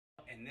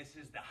and this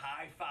is the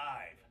high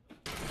five.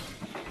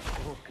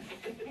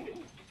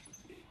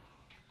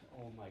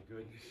 Oh my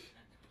goodness.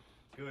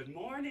 Good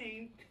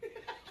morning.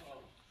 Oh.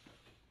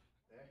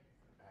 There?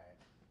 All right.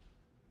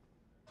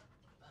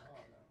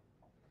 Oh,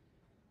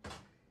 no.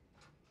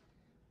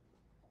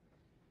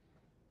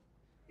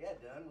 Yeah,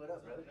 Dunn. What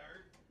up, brother?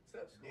 Nerd?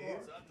 What's up, school?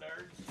 What's up,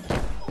 nerd?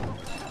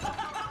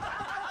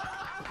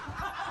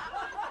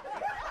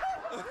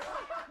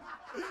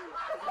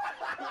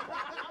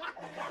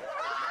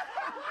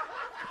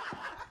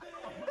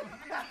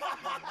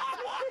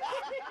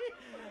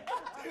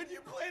 Dude,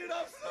 you played it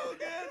off so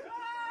good.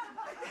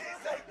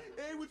 He's like,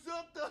 hey, what's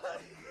up,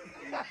 Dunn?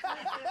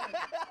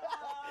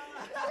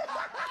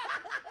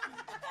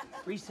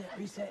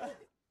 Reset.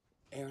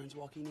 Aaron's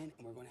walking in,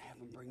 and we're going to have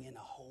him bring in a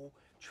whole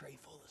tray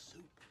full of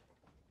soup.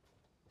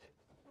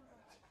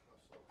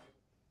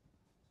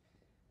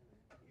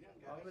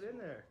 Pop it in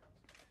there.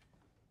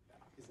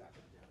 He's not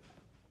going to do it.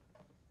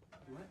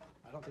 What?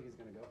 I don't think he's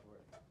going to go for it.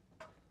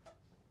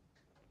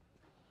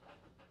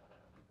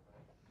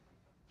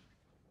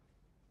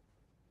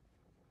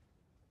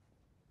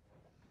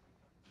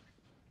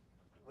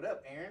 What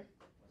up, Aaron?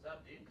 What's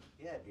up, dude?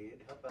 Yeah,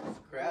 dude. Help out this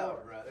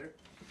crowd, brother.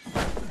 He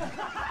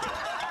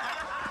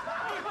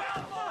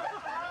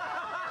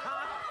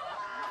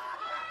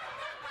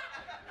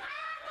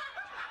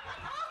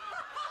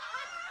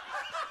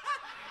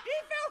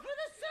fell for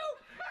the soup!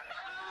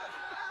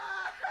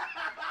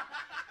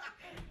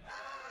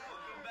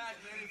 Welcome back,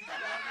 ladies and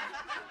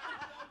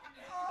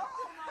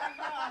Oh my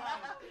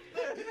God!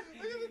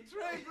 Look at the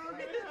tray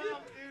broken in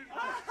half, dude.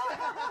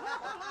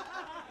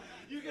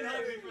 You can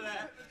have me for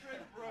that. The tray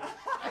broke.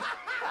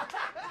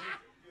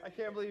 I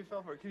can't believe you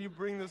fell for it. Can you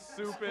bring the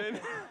soup in?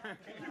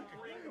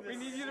 We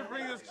need you to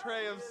bring this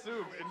tray of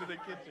soup into the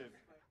kitchen.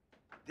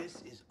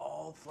 This is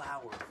all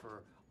flour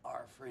for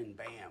our friend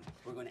Bam.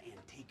 We're going to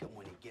antique him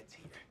when he gets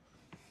here.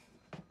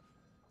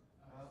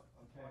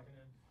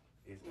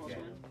 Okay.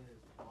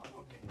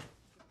 Okay.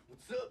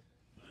 What's up?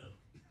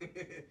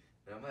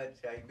 Not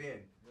much. How you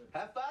been?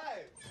 High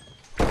five!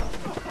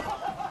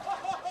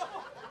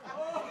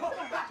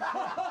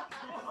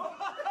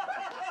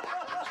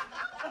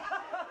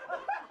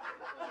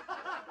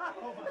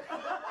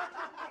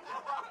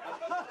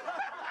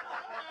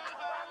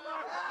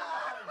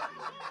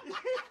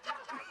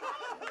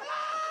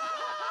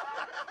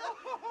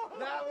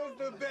 That was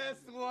the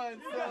best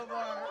one so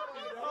far.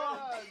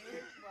 Oh,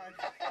 my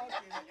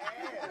fucking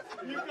ass.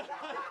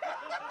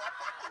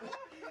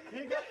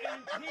 He got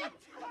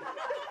antiqued.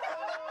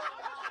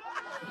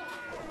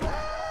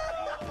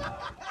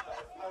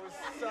 That was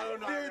so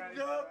not Dude, right.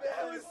 no,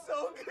 that was so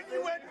good. You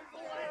went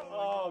for it.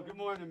 Oh, good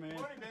morning,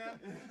 man.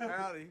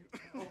 Howdy.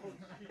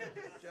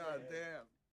 God damn.